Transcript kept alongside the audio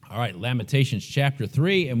All right, Lamentations chapter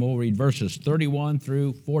 3, and we'll read verses 31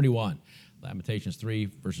 through 41. Lamentations 3,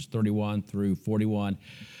 verses 31 through 41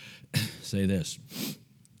 say this.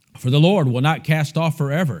 For the Lord will not cast off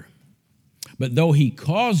forever, but though he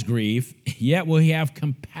cause grief, yet will he have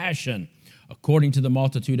compassion according to the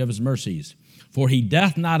multitude of his mercies. For he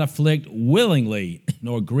doth not afflict willingly,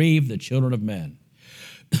 nor grieve the children of men.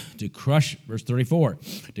 To crush, verse 34,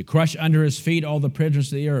 to crush under his feet all the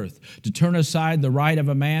prisoners of the earth, to turn aside the right of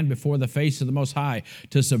a man before the face of the Most High,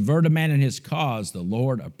 to subvert a man in his cause, the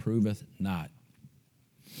Lord approveth not.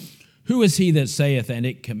 Who is he that saith, and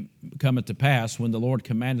it cometh to pass, when the Lord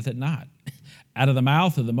commandeth it not? Out of the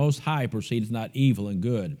mouth of the Most High proceedeth not evil and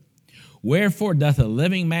good. Wherefore doth a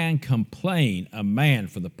living man complain a man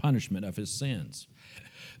for the punishment of his sins?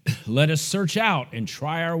 Let us search out and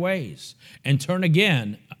try our ways, and turn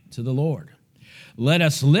again to the Lord. Let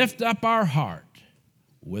us lift up our heart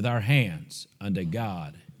with our hands unto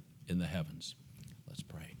God in the heavens. Let's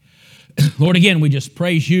pray. Lord, again, we just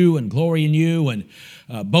praise you and glory in you and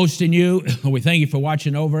boast in you. We thank you for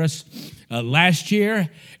watching over us last year.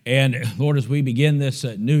 And Lord, as we begin this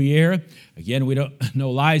new year, again, we don't know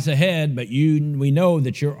lies ahead, but we know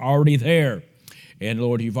that you're already there. And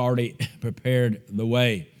Lord, you've already prepared the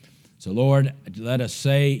way. So Lord, let us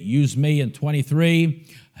say, use me in 23.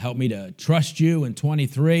 Help me to trust you in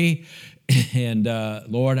 23. And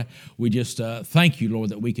Lord, we just thank you, Lord,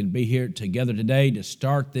 that we can be here together today to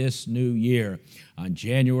start this new year on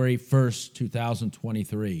January 1st,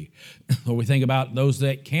 2023. Lord, we think about those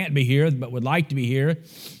that can't be here but would like to be here.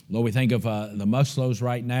 Lord, we think of the Muslows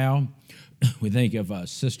right now. We think of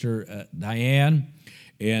Sister Diane.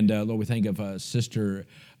 And Lord, we think of Sister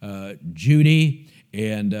Judy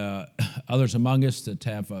and others among us that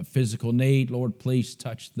have a physical need. Lord, please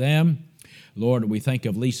touch them. Lord, we think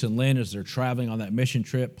of Lisa and Lynn as they're traveling on that mission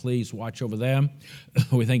trip. Please watch over them.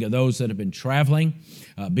 We think of those that have been traveling.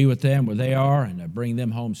 Be with them where they are and bring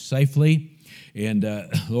them home safely. And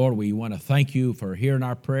Lord, we want to thank you for hearing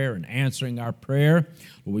our prayer and answering our prayer.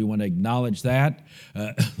 We want to acknowledge that.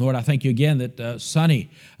 Lord, I thank you again that Sonny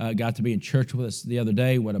got to be in church with us the other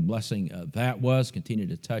day. What a blessing that was. Continue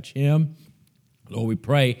to touch him. Lord, we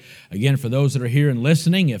pray, again, for those that are here and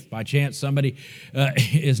listening, if by chance somebody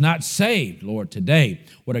is not saved, Lord, today,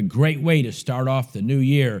 what a great way to start off the new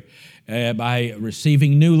year by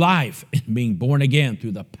receiving new life and being born again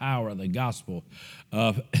through the power of the gospel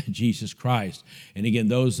of Jesus Christ. And again,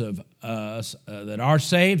 those of us that are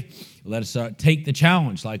saved, let us take the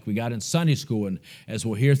challenge like we got in Sunday school and as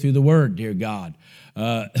we'll hear through the word, dear God,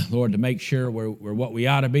 Lord, to make sure we're what we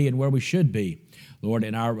ought to be and where we should be, Lord,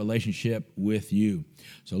 in our relationship with you.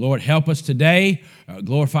 So, Lord, help us today.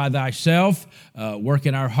 Glorify thyself. Work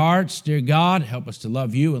in our hearts, dear God. Help us to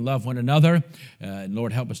love you and love one another. And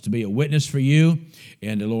Lord, help us to be a witness for you.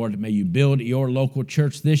 And, Lord, may you build your local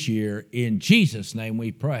church this year. In Jesus' name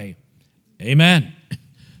we pray. Amen.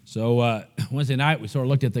 So Wednesday night, we sort of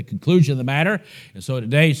looked at the conclusion of the matter. And so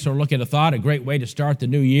today, sort of look at a thought, a great way to start the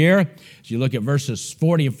new year. As you look at verses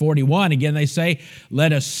 40 and 41, again, they say,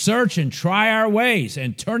 let us search and try our ways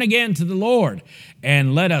and turn again to the Lord.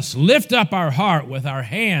 And let us lift up our heart with our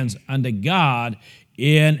hands unto God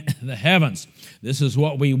in the heavens. This is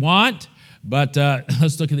what we want. But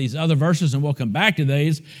let's look at these other verses, and we'll come back to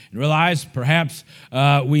these and realize perhaps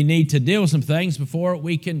we need to deal with some things before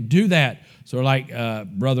we can do that. Sort of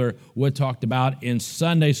like Brother Wood talked about in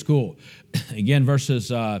Sunday school. Again, verses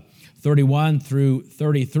 31 through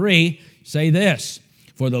 33 say this,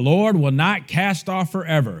 for the Lord will not cast off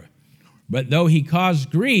forever, but though he cause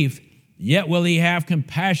grief, yet will he have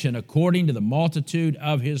compassion according to the multitude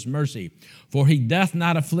of his mercy. For he doth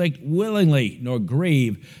not afflict willingly, nor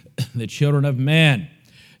grieve the children of men.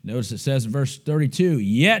 Notice it says in verse 32,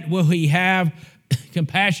 yet will he have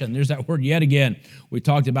compassion. There's that word yet again we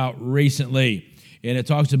talked about recently. And it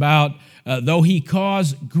talks about though he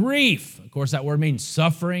cause grief. Of course, that word means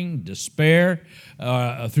suffering, despair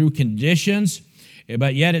through conditions.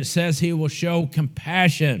 But yet it says he will show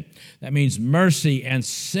compassion. That means mercy and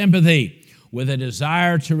sympathy with a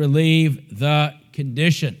desire to relieve the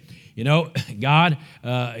condition. You know, God,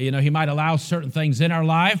 he might allow certain things in our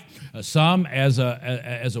life, some as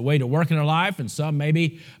a way to work in our life, and some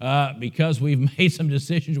maybe because we've made some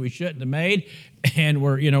decisions we shouldn't have made, and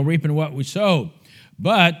we're, reaping what we sowed.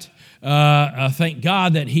 But thank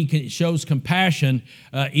God that he shows compassion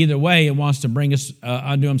either way and wants to bring us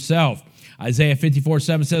unto himself. Isaiah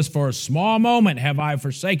 54:7 says, for a small moment have I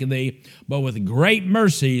forsaken thee, but with great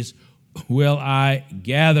mercies will I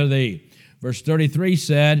gather thee. Verse 33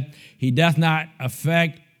 said, he doth not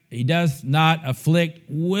afflict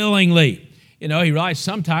willingly. He realized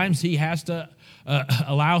sometimes he has to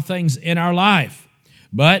allow things in our life.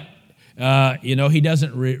 But, he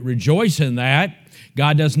doesn't rejoice in that.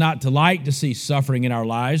 God does not delight to see suffering in our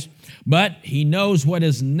lives, but he knows what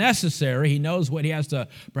is necessary. He knows what he has to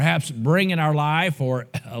perhaps bring in our life or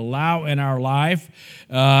allow in our life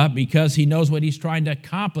because he knows what he's trying to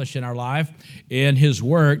accomplish in our life in his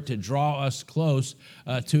work to draw us close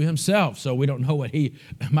to himself. So we don't know what he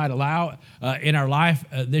might allow in our life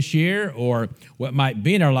this year or what might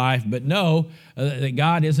be in our life, but know that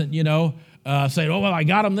God isn't, saying, oh, well, I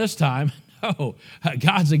got him this time. No,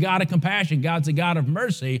 God's a God of compassion. God's a God of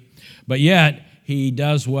mercy, but yet he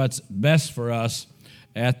does what's best for us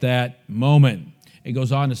at that moment. It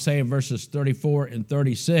goes on to say in verses 34 and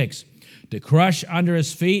 36, to crush under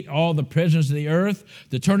his feet all the prisoners of the earth,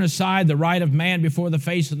 to turn aside the right of man before the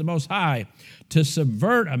face of the Most High, to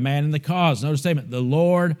subvert a man in the cause. Notice the statement, the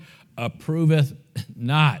Lord approveth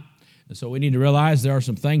not. And so we need to realize there are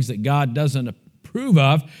some things that God doesn't approve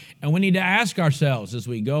of, and we need to ask ourselves as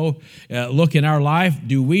we go look in our life,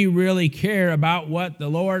 do we really care about what the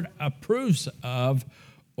Lord approves of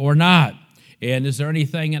or not? And is there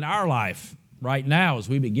anything in our life right now as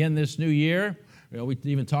we begin this new year? We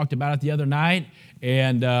even talked about it the other night,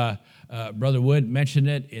 and Brother Wood mentioned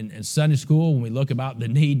it in Sunday school when we look about the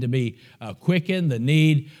need to be quickened, the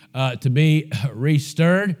need to be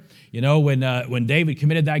restirred. When David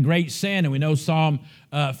committed that great sin, and we know Psalm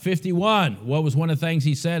 51, what was one of the things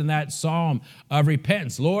he said in that psalm of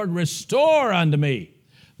repentance? Lord, restore unto me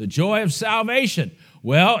the joy of salvation.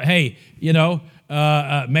 Well, hey,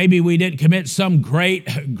 maybe we didn't commit some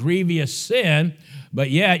great grievous sin, but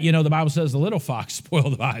yet, the Bible says the little fox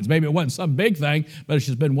spoiled the vines. Maybe it wasn't some big thing, but it's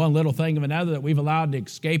just been one little thing of another that we've allowed to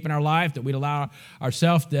escape in our life, that we'd allow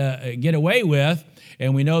ourselves to get away with,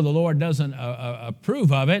 and we know the Lord doesn't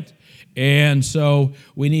approve of it. And so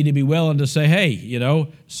we need to be willing to say, hey,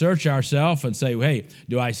 search ourselves and say, hey,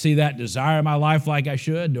 do I see that desire in my life like I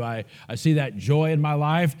should? Do I see that joy in my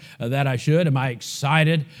life that I should? Am I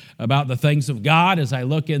excited about the things of God as I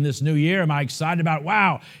look in this new year? Am I excited about,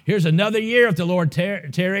 wow, here's another year if the Lord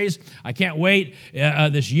tarries. I can't wait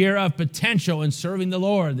this year of potential in serving the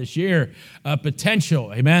Lord, this year of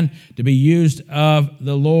potential, amen, to be used of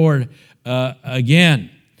the Lord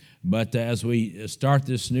again. But as we start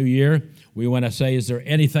this new year, we want to say, is there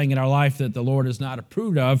anything in our life that the Lord is not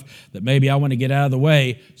approved of that maybe I want to get out of the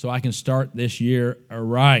way so I can start this year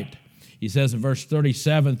right? He says in verse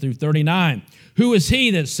 37 through 39, who is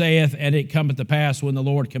he that saith, and it cometh to pass when the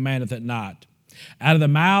Lord commandeth it not? Out of the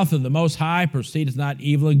mouth of the Most High proceedeth not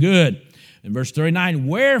evil and good. In verse 39,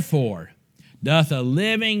 wherefore doth a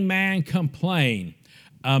living man complain,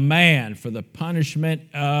 a man for the punishment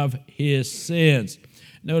of his sins?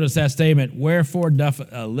 Notice that statement, wherefore doth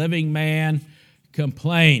a living man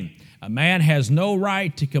complain? A man has no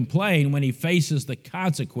right to complain when he faces the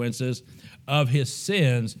consequences of his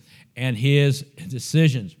sins and his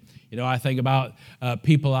decisions. I think about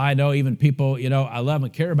people I know, even people, I love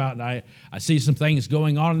and care about, and I see some things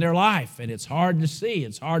going on in their life, and it's hard to see.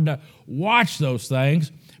 It's hard to watch those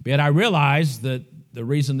things, but I realize that the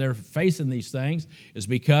reason they're facing these things is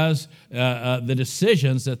because the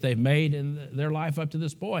decisions that they've made in their life up to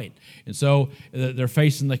this point. And so they're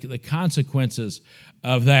facing the consequences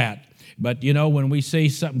of that. But, when we see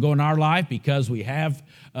something go in our life because we have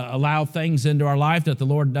allowed things into our life that the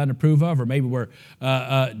Lord doesn't approve of, or maybe we're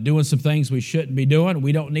doing some things we shouldn't be doing,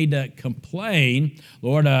 we don't need to complain,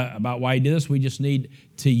 Lord, about why you did this. We just need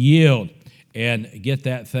to yield and get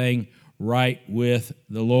that thing right with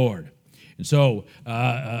the Lord. And so,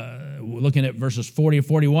 looking at verses 40 and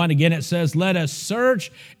 41, again it says, let us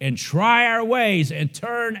search and try our ways and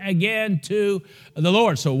turn again to the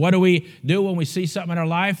Lord. So what do we do when we see something in our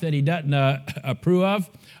life that he doesn't approve of?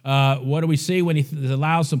 What do we see when he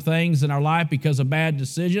allows some things in our life because of bad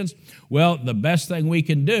decisions? Well, the best thing we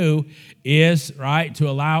can do is, to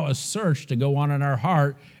allow a search to go on in our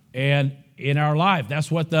heart and in our life. That's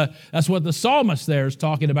what the psalmist there is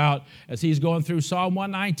talking about as he's going through Psalm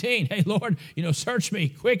 119. Hey, Lord, search me,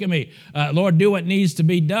 quicken me. Lord, do what needs to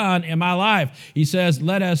be done in my life. He says,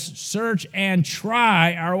 let us search and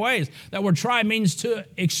try our ways. That word try means to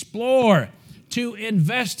explore, to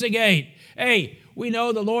investigate. Hey, we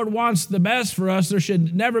know the Lord wants the best for us. There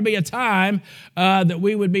should never be a time that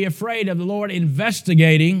we would be afraid of the Lord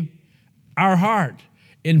investigating our heart.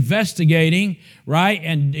 Investigating,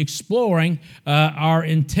 and exploring our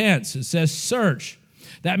intents. It says search.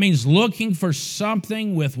 That means looking for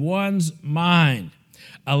something with one's mind.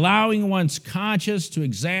 allowing one's conscience to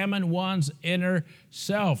examine one's inner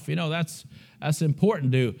self. That's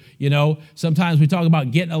important to, sometimes we talk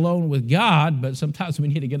about getting alone with God, but sometimes we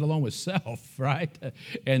need to get alone with self, right?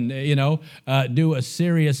 And, do a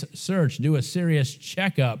serious search, do a serious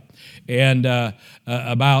checkup and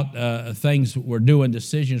about things we're doing,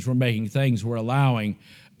 decisions we're making, things we're allowing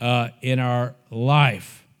in our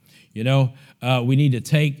life. We need to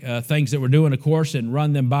take things that we're doing, of course, and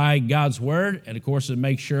run them by God's Word, and, of course, to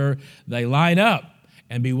make sure they line up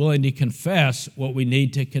and be willing to confess what we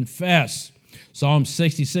need to confess. Psalm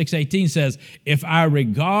 66:18 says, if I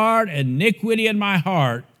regard iniquity in my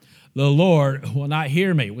heart, the Lord will not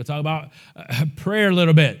hear me. We'll talk about prayer a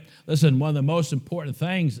little bit. Listen, one of the most important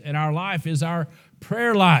things in our life is our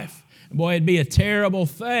prayer life. Boy, it'd be a terrible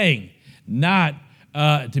thing not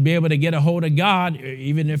to be able to get a hold of God,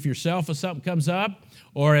 even if yourself or something comes up,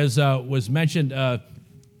 or as was mentioned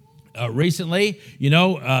recently,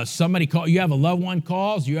 somebody you have a loved one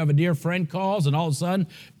calls, you have a dear friend calls, and all of a sudden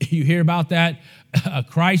you hear about that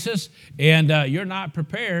crisis, and you're not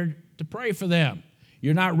prepared to pray for them.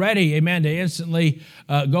 You're not ready, amen, to instantly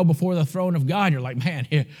go before the throne of God. You're like, man,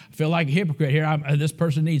 I feel like a hypocrite here. This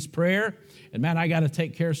person needs prayer, and man, I got to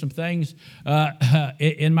take care of some things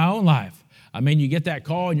in my own life. I mean, you get that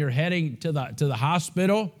call and you're heading to the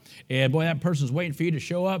hospital, and boy, that person's waiting for you to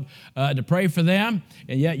show up to pray for them,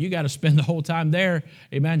 and yet you got to spend the whole time there,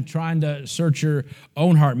 amen, trying to search your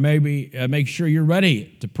own heart, maybe make sure you're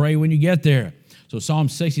ready to pray when you get there. So Psalm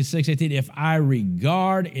 66:18, if I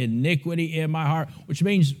regard iniquity in my heart, which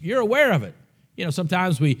means you're aware of it.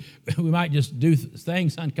 Sometimes we might just do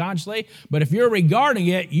things unconsciously, but if you're regarding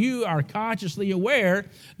it, you are consciously aware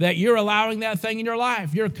that you're allowing that thing in your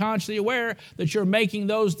life. You're consciously aware that you're making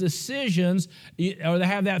those decisions or to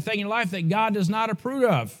have that thing in your life that God does not approve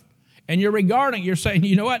of. And you're regarding, you're saying,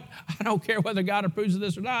 you know what? I don't care whether God approves of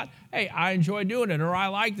this or not. Hey, I enjoy doing it, or I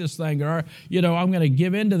like this thing, or, I'm going to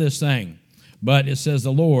give in to this thing. But it says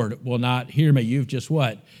the Lord will not hear me. You've just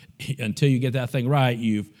what? Until you get that thing right,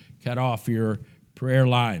 you've cut off your prayer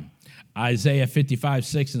line. Isaiah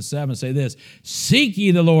 55:6-7 say this, seek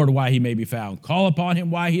ye the Lord while he may be found. Call upon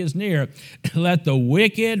him while he is near. Let the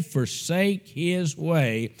wicked forsake his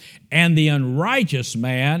way, and the unrighteous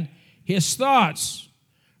man his thoughts.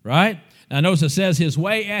 Right? Now notice it says his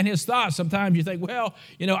way and his thoughts. Sometimes you think, well,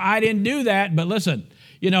 I didn't do that. But listen,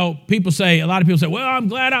 a lot of people say, well, I'm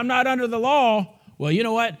glad I'm not under the law. Well, you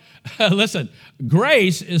know what? Listen,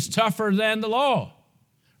 grace is tougher than the law.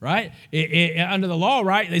 Right? Under the law,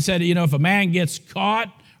 right, they said, if a man gets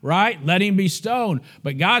caught, right, let him be stoned.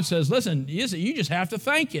 But God says, listen, you just have to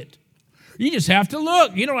think it. You just have to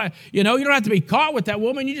look. You don't have to be caught with that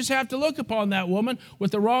woman. You just have to look upon that woman with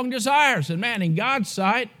the wrong desires. And man, in God's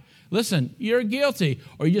sight, listen, you're guilty.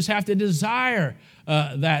 Or you just have to desire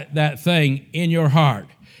that thing in your heart.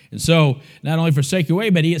 And so, not only forsake your way,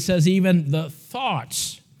 but it says even the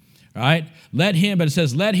thoughts. Right? But it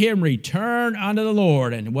says, let him return unto the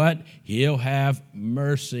Lord, and what? He'll have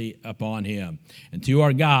mercy upon him. And to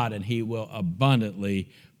our God, and he will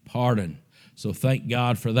abundantly pardon. So thank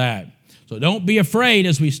God for that. So don't be afraid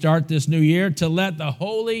as we start this new year to let the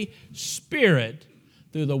Holy Spirit,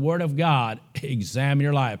 through the Word of God, examine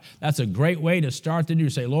your life. That's a great way to start the new year.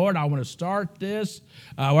 Say, Lord, I want to start this.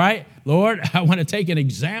 All right? Lord, I want to take an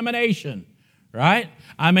examination. Right?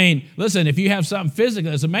 I mean, listen, if you have something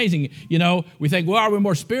physical, it's amazing. We think, well, are we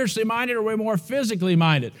more spiritually minded or are we more physically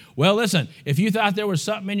minded? Well, listen, if you thought there was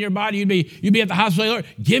something in your body, you'd be at the hospital, Lord,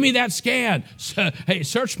 give me that scan. Hey,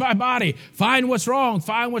 search my body. Find what's wrong.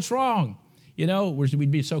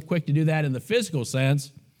 We'd be so quick to do that in the physical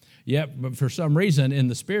sense. Yeah, but for some reason, in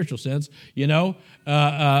the spiritual sense,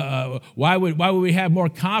 why would we have more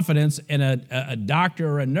confidence in a doctor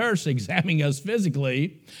or a nurse examining us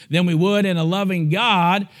physically than we would in a loving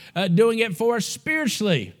God doing it for us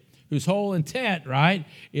spiritually, whose whole intent, right,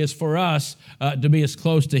 is for us to be as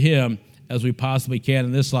close to Him as we possibly can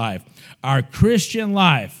in this life. Our Christian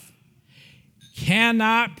life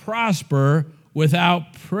cannot prosper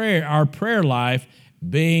without prayer, our prayer life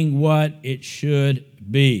being what it should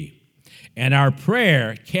be. And our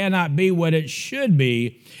prayer cannot be what it should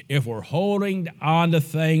be if we're holding on to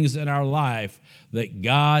things in our life that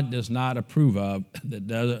God does not approve of,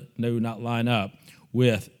 that do not line up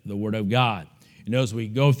with the Word of God. As we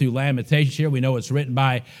go through Lamentations here, we know it's written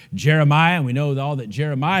by Jeremiah, and we know all that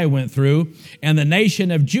Jeremiah went through. And the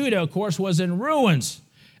nation of Judah, of course, was in ruins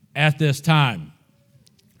at this time.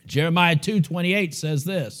 Jeremiah 2:28 says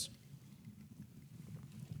this.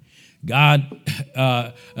 God,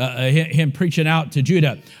 him preaching out to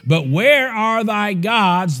Judah. But where are thy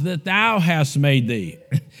gods that thou hast made thee?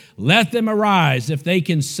 Let them arise, if they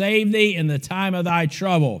can save thee in the time of thy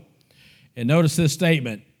trouble. And notice this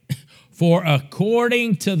statement. For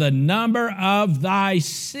according to the number of thy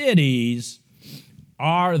cities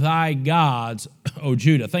are thy gods, O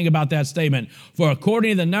Judah. Think about that statement. For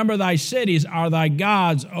according to the number of thy cities are thy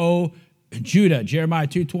gods, O Judah. Jeremiah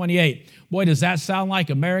 2:28. Boy, does that sound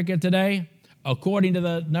like America today? According to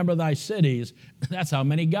the number of thy cities, that's how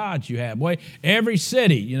many gods you have. Boy, every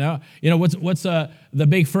city, you know what's the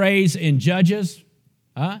big phrase in Judges?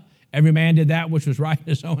 Every man did that which was right in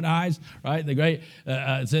his own eyes, right? The great,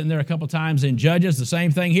 it's in there a couple times in Judges, the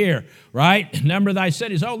same thing here, right? Number of thy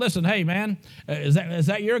cities. Oh, listen, hey, man, is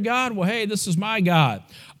that your God? Well, hey, this is my God.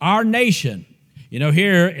 Our nation,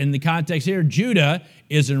 here in the context here, Judah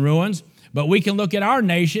is in ruins, but we can look at our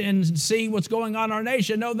nation and see what's going on in our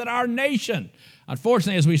nation, know that our nation,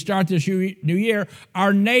 unfortunately, as we start this new year,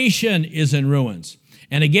 our nation is in ruins.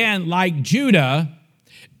 And again, like Judah,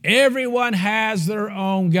 everyone has their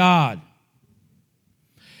own God.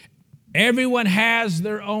 Everyone has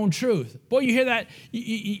their own truth. Boy, you hear that,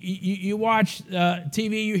 you watch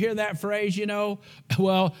TV, you hear that phrase,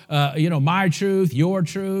 my truth, your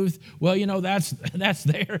truth. Well, that's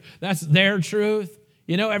their truth.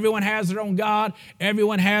 Everyone has their own God.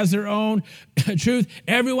 Everyone has their own truth.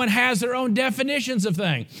 Everyone has their own definitions of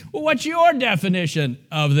things. Well, what's your definition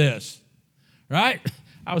of this? Right?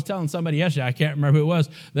 I was telling somebody yesterday, I can't remember who it was,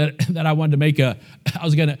 that I wanted to make I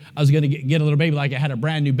was gonna get a little baby, like I had a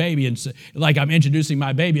brand new baby, and like I'm introducing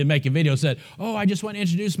my baby and make a video, said, oh, I just want to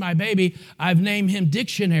introduce my baby. I've named him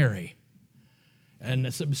Dictionary.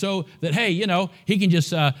 And so that, hey, he can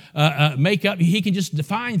just he can just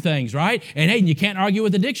define things, right? And hey, you can't argue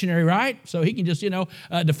with the dictionary, right? So he can just,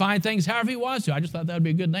 define things however he wants to. I just thought that would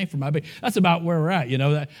be a good name for my baby. That's about where we're at,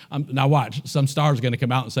 now watch, some star's going to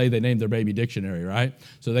come out and say they named their baby Dictionary, right?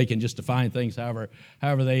 So they can just define things however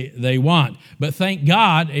they want. But thank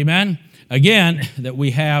God, amen, again, that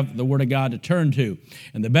we have the Word of God to turn to.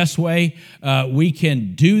 And the best way we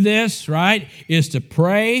can do this, right, is to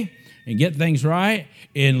pray and get things right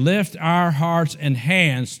and lift our hearts and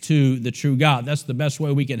hands to the true God. That's the best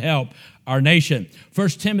way we can help our nation. 1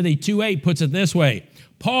 Timothy 2:8 puts it this way.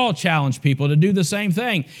 Paul challenged people to do the same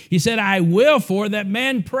thing. He said, I will for that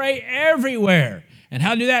men pray everywhere. And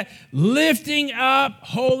how to do that? Lifting up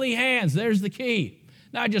holy hands. There's the key.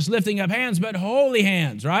 Not just lifting up hands, but holy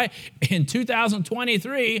hands, right? In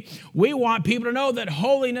 2023, we want people to know that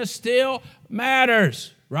holiness still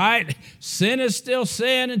matters, right? Sin is still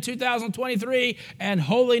sin in 2023, and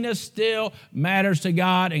holiness still matters to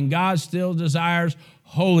God, and God still desires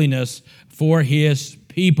holiness for his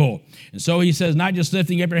people. And so he says, not just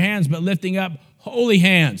lifting up your hands, but lifting up holy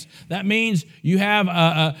hands. That means you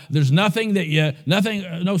have, there's no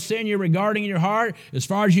sin you're regarding in your heart. As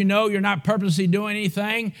far as you know, you're not purposely doing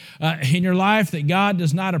anything in your life that God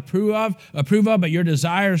does not approve of, but your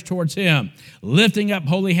desires towards him. Lifting up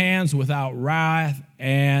holy hands without wrath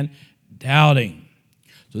and doubting.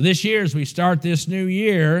 So this year, as we start this new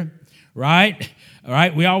year, right? All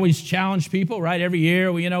right, we always challenge people, right? Every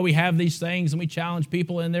year, we have these things and we challenge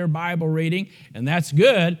people in their Bible reading, and that's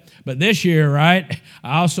good. But this year, right,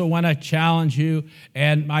 I also want to challenge you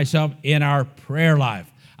and myself in our prayer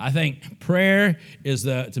life. I think prayer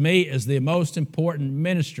to me, is the most important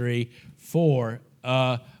ministry for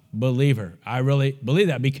a believer. I really believe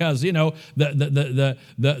that because, the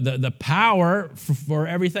power for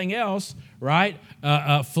everything else, right,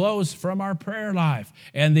 flows from our prayer life.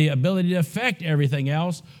 And the ability to affect everything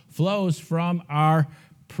else flows from our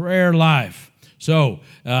prayer life. So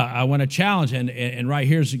I want to challenge, and right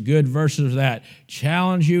here's good verses of that.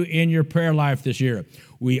 Challenge you in your prayer life this year.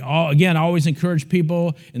 We always encourage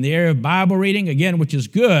people in the area of Bible reading, again, which is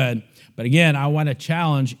good. But again, I want to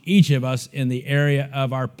challenge each of us in the area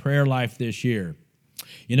of our prayer life this year.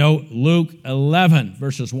 Luke 11,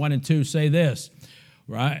 verses 1 and 2 say this,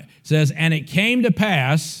 right? It says, and it came to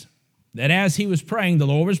pass that as he was praying, the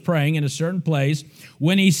Lord was praying in a certain place.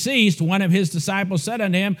 When he ceased, one of his disciples said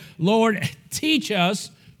unto him, Lord, teach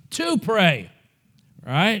us to pray,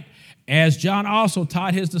 right? As John also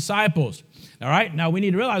taught his disciples. All right, now we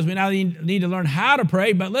need to realize we not need to learn how to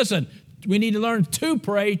pray, but listen, we need to learn to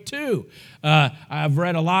pray too. I've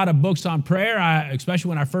read a lot of books on prayer, especially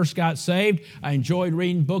when I first got saved. I enjoyed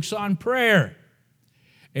reading books on prayer.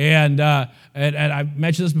 And I've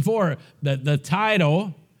mentioned this before, the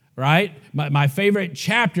title, right, my favorite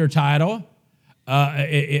chapter title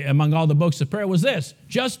among all the books of prayer was this,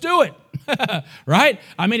 Just Do It, right?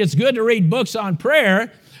 I mean, it's good to read books on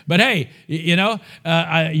prayer, but hey,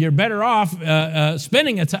 you're better off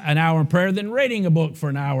spending an hour in prayer than reading a book for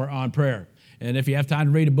an hour on prayer. And if you have time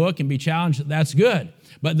to read a book and be challenged, that's good.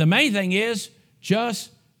 But the main thing is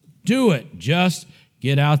just do it. Just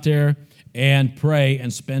get out there and pray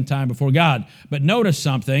and spend time before God. But notice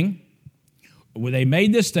something. When they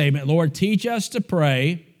made this statement, Lord, teach us to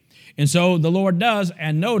pray. And so the Lord does.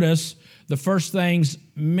 And notice the first things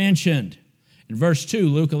mentioned. In verse 2,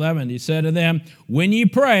 Luke 11, he said to them, when ye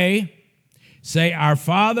pray, say, Our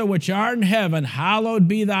Father which art in heaven, hallowed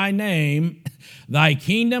be thy name. Thy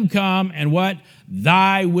kingdom come, and what?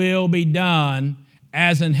 Thy will be done,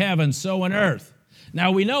 as in heaven, so on earth.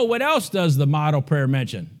 Now we know, what else does the model prayer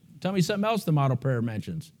mention? Tell me something else the model prayer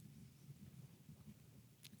mentions.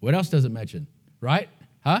 What else does it mention? Right?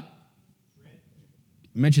 Huh?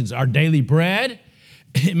 It mentions our daily bread.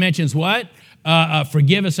 It mentions what?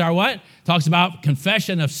 Forgive us our what? Talks about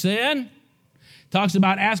confession of sin. Talks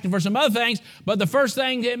about asking for some other things. But the first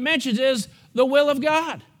thing it mentions is the will of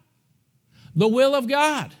God. The will of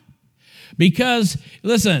God. Because,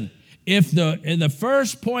 listen, if the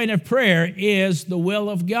first point of prayer is the will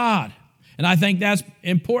of God, and I think that's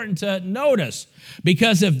important to notice,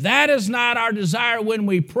 because if that is not our desire when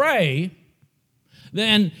we pray,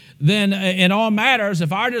 then in all matters,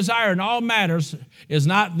 if our desire in all matters is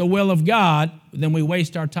not the will of God, then we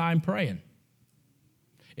waste our time praying.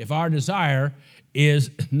 If our desire is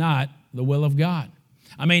not the will of God.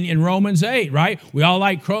 I mean, in Romans 8, right? We all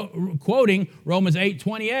like quoting Romans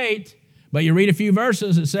 8:28, but you read a few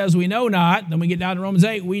verses, it says we know not. Then we get down to Romans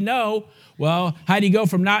 8, we know. Well, how do you go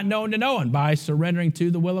from not knowing to knowing? By surrendering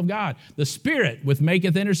to the will of God. The Spirit, which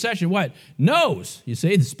maketh intercession, what? Knows. You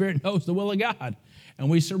see, the Spirit knows the will of God. And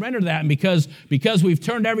we surrender that. And because we've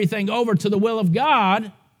turned everything over to the will of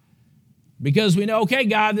God, because we know, okay,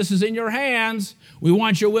 God, this is in your hands. We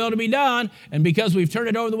want your will to be done. And because we've turned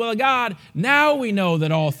it over to the will of God, now we know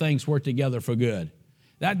that all things work together for good.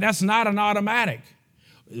 That's not an automatic.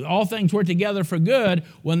 All things work together for good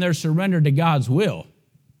when they're surrendered to God's will.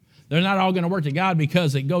 They're not all going to work to God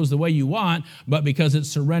because it goes the way you want, but because it's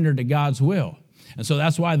surrendered to God's will. And so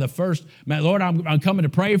that's why Lord, I'm coming to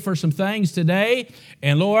pray for some things today.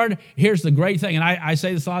 And Lord, here's the great thing. And I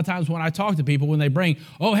say this a lot of times when I talk to people, when they bring,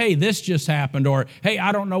 oh, hey, this just happened. Or, hey,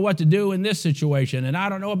 I don't know what to do in this situation. And I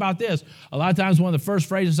don't know about this. A lot of times one of the first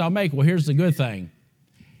phrases I'll make, well, here's the good thing.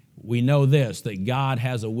 We know this, that God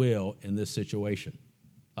has a will in this situation.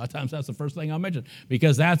 A lot of times that's the first thing I'll mention,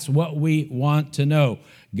 because that's what we want to know,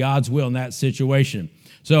 God's will in that situation.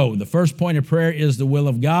 So the first point of prayer is the will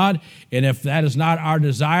of God, and if that is not our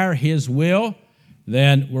desire, His will,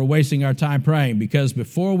 then we're wasting our time praying, because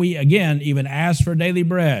before we, again, even ask for daily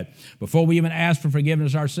bread, before we even ask for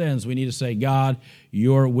forgiveness of our sins, we need to say, God,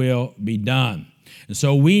 your will be done. And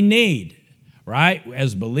so we need, right,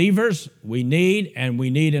 as believers, we need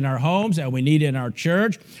in our homes, and we need in our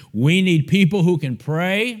church, we need people who can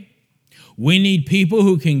pray. We need people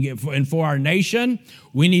who can get, and for our nation,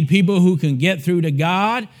 we need people who can get through to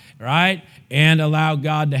God, right, and allow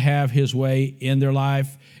God to have His way in their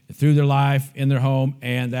life, through their life, in their home,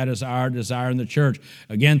 and that is our desire in the church.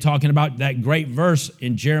 Again, talking about that great verse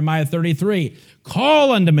in Jeremiah 33,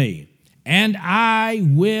 call unto me, and I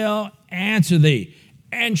will answer thee,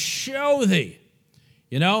 and show thee.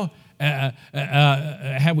 You know,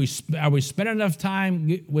 are we spending enough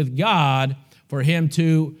time with God for Him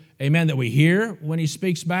to, amen, that we hear when He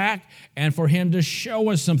speaks back, and for Him to show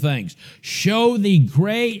us some things. Show thee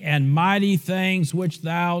great and mighty things which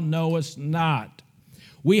thou knowest not.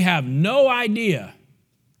 We have no idea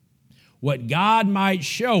what God might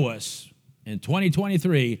show us in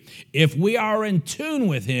 2023 if we are in tune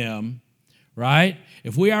with Him, right?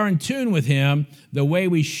 If we are in tune with Him the way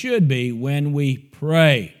we should be when we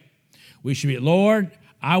pray. We should be, Lord,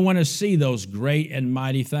 I want to see those great and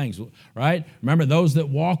mighty things, right? Remember, those that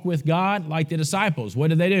walk with God, like the disciples, what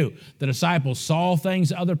did they do? The disciples saw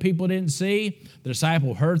things other people didn't see. The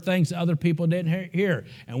disciple heard things other people didn't hear.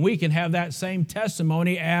 And we can have that same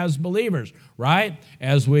testimony as believers, right?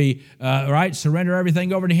 As we, surrender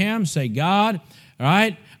everything over to Him, say, God, all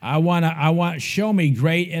right, I want show me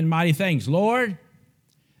great and mighty things. Lord,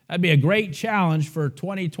 that'd be a great challenge for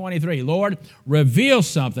 2023. Lord, reveal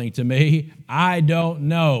something to me I don't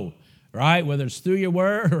know, right? Whether it's through your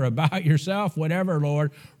word or about yourself, whatever,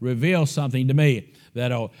 Lord, reveal something to me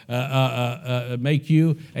that'll make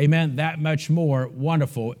you, amen, that much more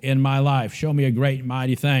wonderful in my life. Show me a great and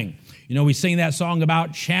mighty thing. You know, we sing that song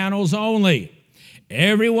about channels only.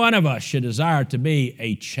 Every one of us should desire to be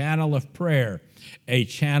a channel of prayer, a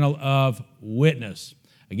channel of witness.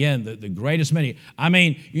 Again, the greatest many. I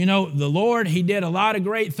mean, you know, the Lord, He did a lot of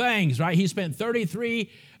great things, right? He spent 33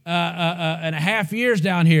 and a half years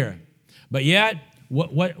down here. But yet,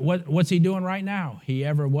 What's he doing right now? He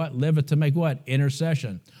ever what? Liveth to make what?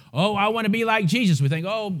 Intercession. Oh, I want to be like Jesus. We think,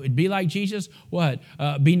 oh, be like Jesus? What?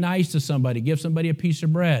 Be nice to somebody. Give somebody a piece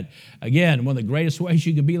of bread. Again, one of the greatest ways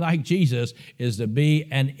you can be like Jesus is to be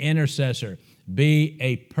an intercessor. Be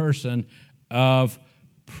a person of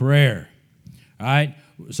prayer. All right?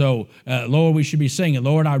 So, Lord, we should be singing,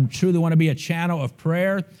 Lord, I truly want to be a channel of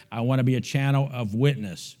prayer. I want to be a channel of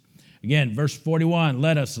witness. Again, verse 41,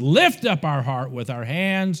 let us lift up our heart with our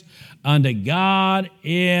hands unto God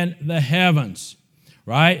in the heavens,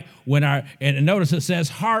 right? And notice it says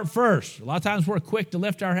heart first. A lot of times we're quick to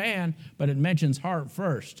lift our hand, but it mentions heart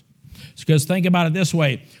first. It's because think about it this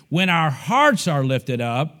way. When our hearts are lifted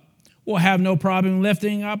up, we'll have no problem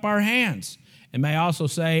lifting up our hands. It may also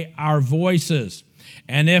say our voices.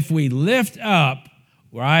 And if we lift up,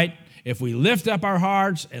 right, if we lift up our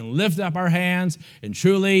hearts and lift up our hands and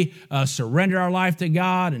truly surrender our life to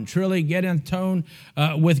God and truly get in tone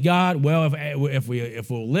with God, well, if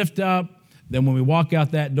we'll lift up, then when we walk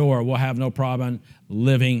out that door, we'll have no problem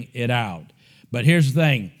living it out. But here's the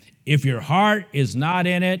thing. If your heart is not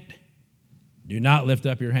in it, do not lift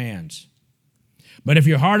up your hands. But if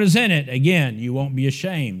your heart is in it, again, you won't be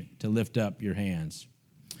ashamed to lift up your hands.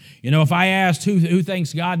 You know, if I asked who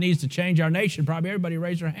thinks God needs to change our nation, probably everybody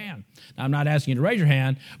raise their hand. Now, I'm not asking you to raise your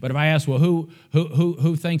hand, but if I ask, well,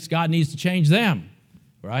 who thinks God needs to change them,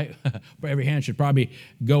 right? Every hand should probably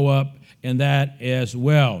go up in that as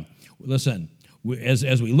well. Listen,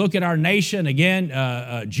 as we look at our nation,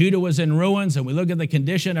 again, Judah was in ruins, and we look at the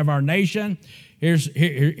condition of our nation,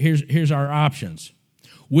 here's our options.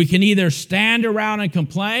 We can either stand around and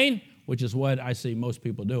complain, which is what I see most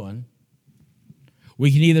people doing.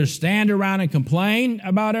 We can either stand around and complain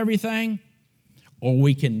about everything, or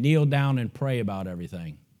we can kneel down and pray about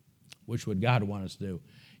everything. Which would God want us to do?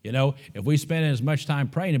 You know, if we spend as much time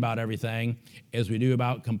praying about everything as we do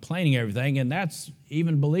about complaining everything, and that's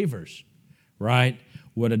even believers, right?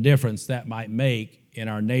 What a difference that might make in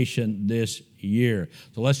our nation this year.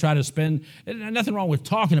 So let's try to spend, nothing wrong with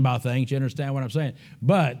talking about things, you understand what I'm saying?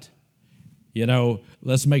 But, you know,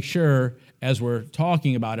 let's make sure as we're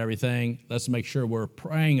talking about everything, let's make sure we're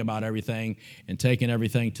praying about everything and taking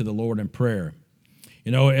everything to the Lord in prayer.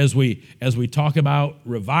 You know, as we talk about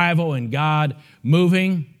revival and God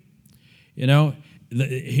moving, you know,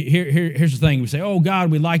 here's the thing. We say, oh, God,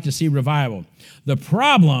 we'd like to see revival. The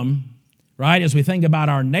problem, right, as we think about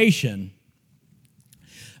our nation,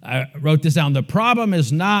 I wrote this down. The problem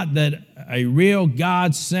is not that a real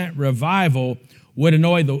God-sent revival would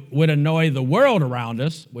annoy the world around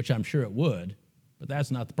us, which I'm sure it would, but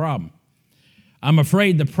that's not the problem. I'm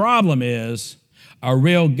afraid the problem is a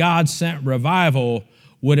real God-sent revival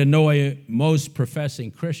would annoy most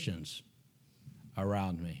professing Christians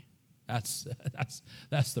around me. That's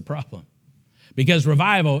the problem. Because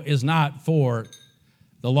revival is not for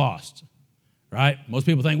the lost, right? Most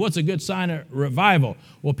people think, what's a good sign of revival?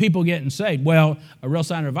 Well, people getting saved. Well, a real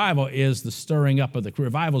sign of revival is the stirring up of the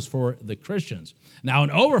revivals for the Christians. Now,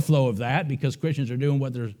 an overflow of that, because Christians are doing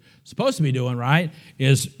what they're supposed to be doing, right,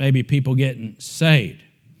 is maybe people getting saved.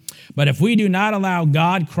 But if we do not allow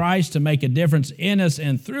God, Christ, to make a difference in us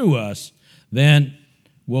and through us, then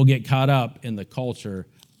we'll get caught up in the culture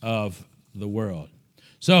of the world.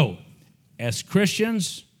 So, as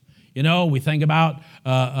Christians, you know, we think about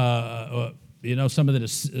some of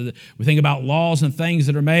we think about laws and things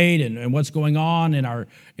that are made and what's going on in our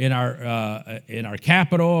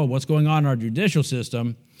capital, what's going on in our judicial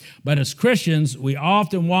system. But as Christians, we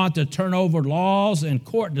often want to turn over laws and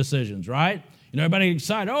court decisions, right? You know, everybody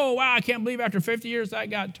excited, oh, wow, I can't believe after 50 years that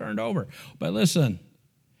got turned over. But listen,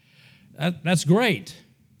 that's great.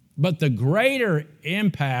 But the greater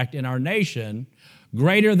impact in our nation,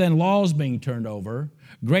 greater than laws being turned over,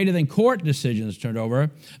 greater than court decisions turned over,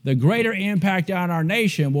 the greater impact on our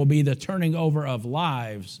nation will be the turning over of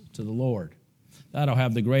lives to the Lord. That'll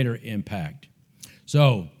have the greater impact.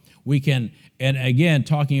 So we can, and again,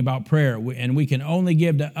 talking about prayer, and we can only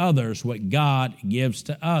give to others what God gives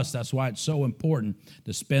to us. That's why it's so important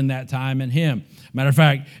to spend that time in Him. Matter of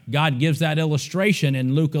fact, God gives that illustration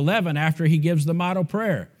in Luke 11 after He gives the model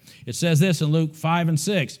prayer. It says this in Luke 5 and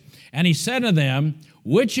 6. And He said to them,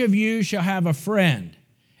 which of you shall have a friend,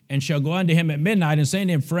 and shall go unto him at midnight, and say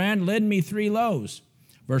to him, friend, lend me 3 loaves.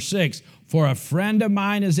 Verse 6, for a friend of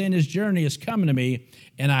mine is in his journey, is coming to me,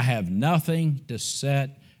 and I have nothing to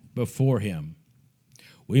set before him.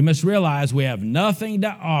 We must realize we have nothing to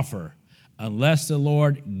offer unless the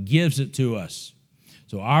Lord gives it to us.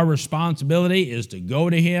 So our responsibility is to go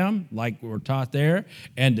to Him, like we're taught there,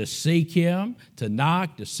 and to seek Him, to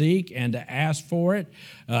knock, to seek, and to ask for it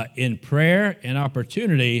in prayer and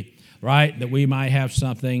opportunity, right? That we might have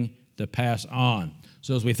something to pass on.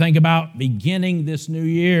 So as we think about beginning this new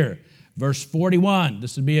year, verse 41,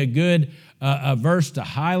 this would be a good verse to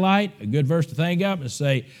highlight, a good verse to think of, and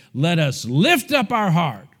say, let us lift up our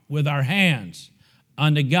heart with our hands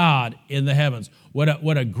unto God in the heavens.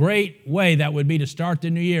 What a great way that would be to start the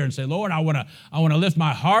new year and say, Lord, I want to lift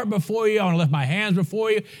my heart before you. I want to lift my hands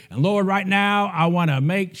before you. And Lord, right now, I want to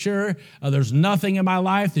make sure there's nothing in my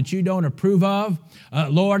life that you don't approve of.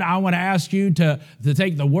 Lord, I want to ask you to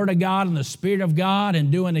take the Word of God and the Spirit of God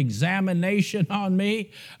and do an examination on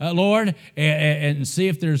me, Lord, and see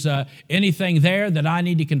if there's anything there that I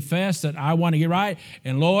need to confess that I want to get right.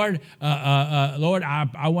 And Lord,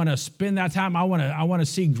 I want to spend that time. I want to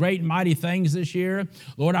see great and mighty things this year.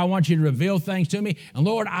 Lord, I want you to reveal things to me. And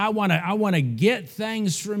Lord, I want to get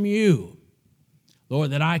things from you, Lord,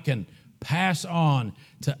 that I can pass on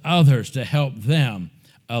to others to help them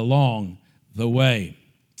along the way.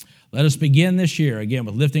 Let us begin this year, again,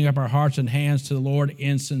 with lifting up our hearts and hands to the Lord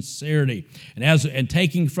in sincerity. And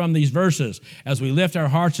taking from these verses, as we lift our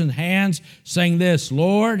hearts and hands, saying this,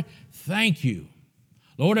 Lord, thank you.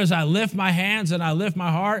 Lord, as I lift my hands and I lift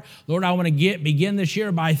my heart, Lord, I want to begin this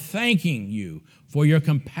year by thanking you for your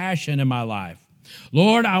compassion in my life.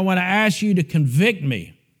 Lord, I want to ask you to convict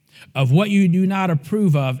me of what you do not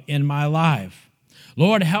approve of in my life.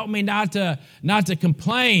 Lord, help me not to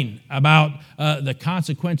complain about the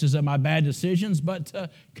consequences of my bad decisions, but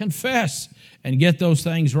to confess and get those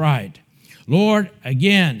things right. Lord,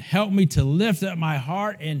 again, help me to lift up my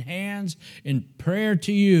heart and hands in prayer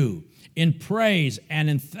to you, in praise and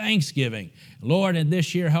in thanksgiving. Lord, in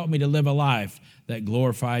this year, help me to live a life that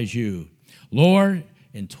glorifies you. Lord,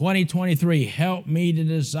 in 2023, help me to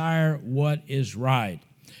desire what is right.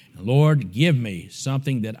 And Lord, give me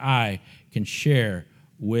something that I can share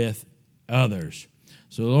with others.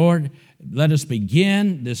 So, Lord, let us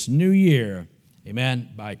begin this new year, amen,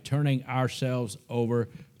 by turning ourselves over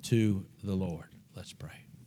to the Lord. Let's pray.